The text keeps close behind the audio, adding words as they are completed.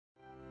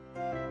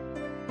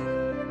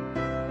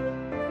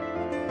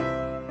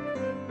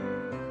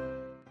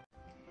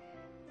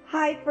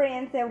Hi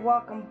friends, and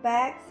welcome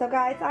back. So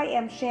guys, I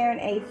am sharing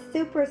a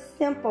super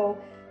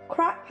simple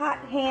crock pot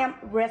ham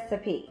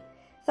recipe.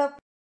 So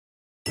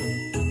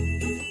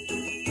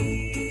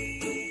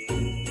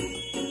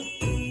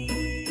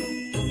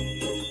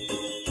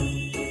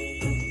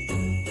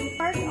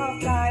first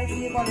off guys,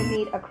 you're going to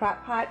need a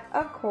crock pot,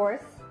 of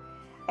course,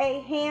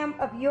 a ham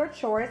of your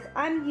choice.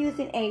 I'm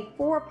using a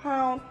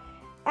 4-pound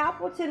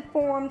Appleton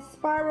formed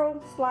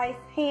spiral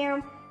sliced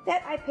ham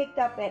that I picked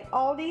up at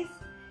Aldi's,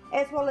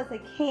 as well as a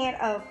can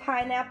of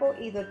pineapple,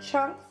 either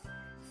chunks,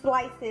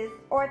 slices,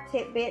 or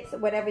tidbits,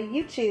 whatever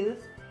you choose.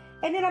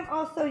 And then I'm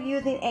also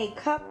using a 1.5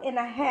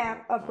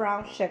 cups of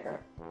brown sugar.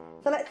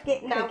 So let's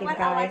get cooking, guys. Now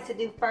what I like to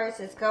do first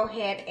is go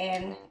ahead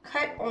and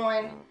cut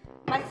on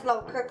my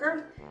slow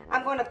cooker.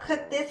 I'm going to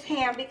cook this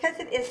ham because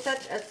it is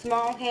such a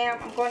small ham.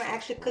 I'm going to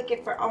actually cook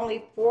it for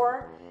only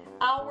 4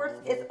 hours.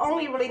 It's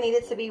only really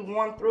needed to be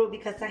warmed through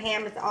because the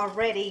ham is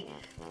already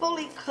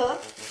fully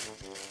cooked.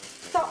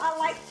 So I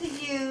like to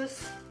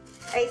use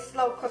a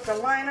slow cooker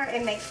liner.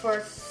 It makes for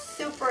a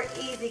super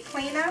easy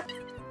cleanup.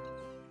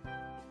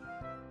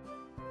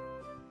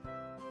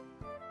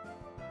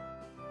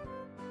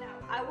 Now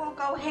I will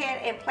go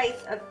ahead and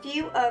place a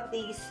few of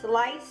these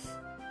sliced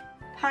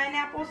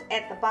pineapples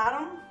at the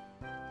bottom.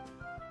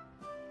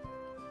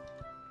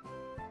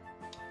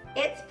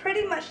 It's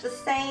pretty much the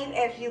same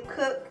as you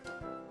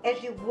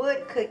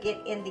would cook it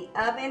in the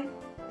oven,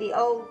 the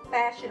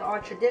old-fashioned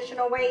or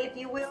traditional way, if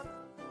you will.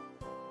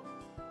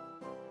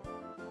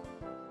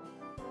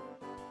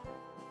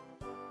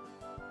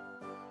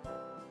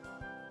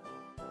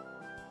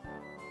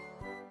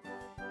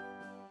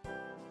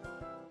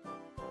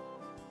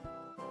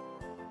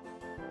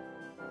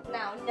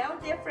 Now, no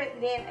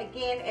different than,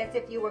 again, as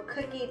if you were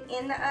cooking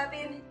in the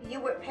oven. You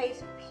would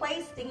place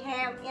the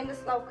ham in the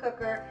slow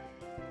cooker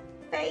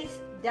face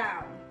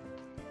down.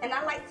 And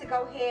I like to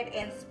go ahead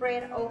and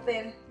spread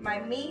open my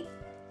meat.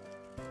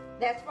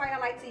 That's why I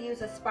like to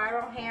use a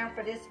spiral ham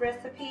for this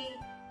recipe,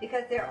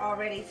 because they're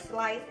already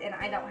sliced and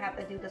I don't have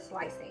to do the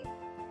slicing.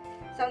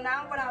 So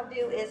now what I'll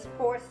do is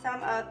pour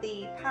some of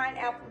the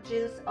pineapple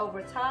juice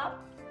over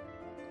top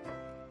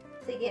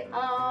to get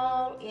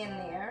all in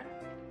there.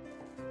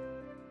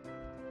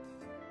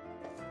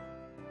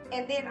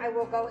 And then I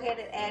will go ahead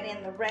and add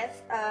in the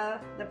rest of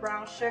the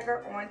brown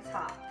sugar on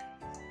top.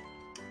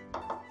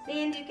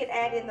 Then you can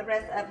add in the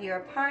rest of your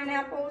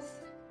pineapples.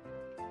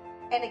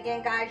 And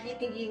again guys, you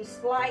can use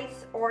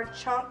sliced or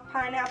chunk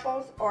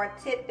pineapples or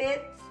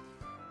tidbits,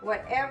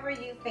 whatever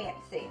you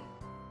fancy.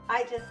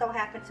 I just so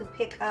happen to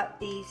pick up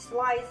the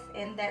slice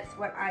and that's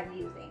what I'm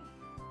using.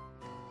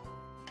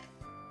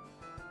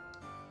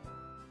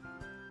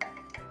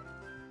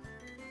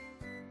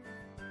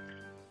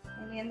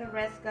 And then the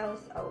rest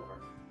goes over.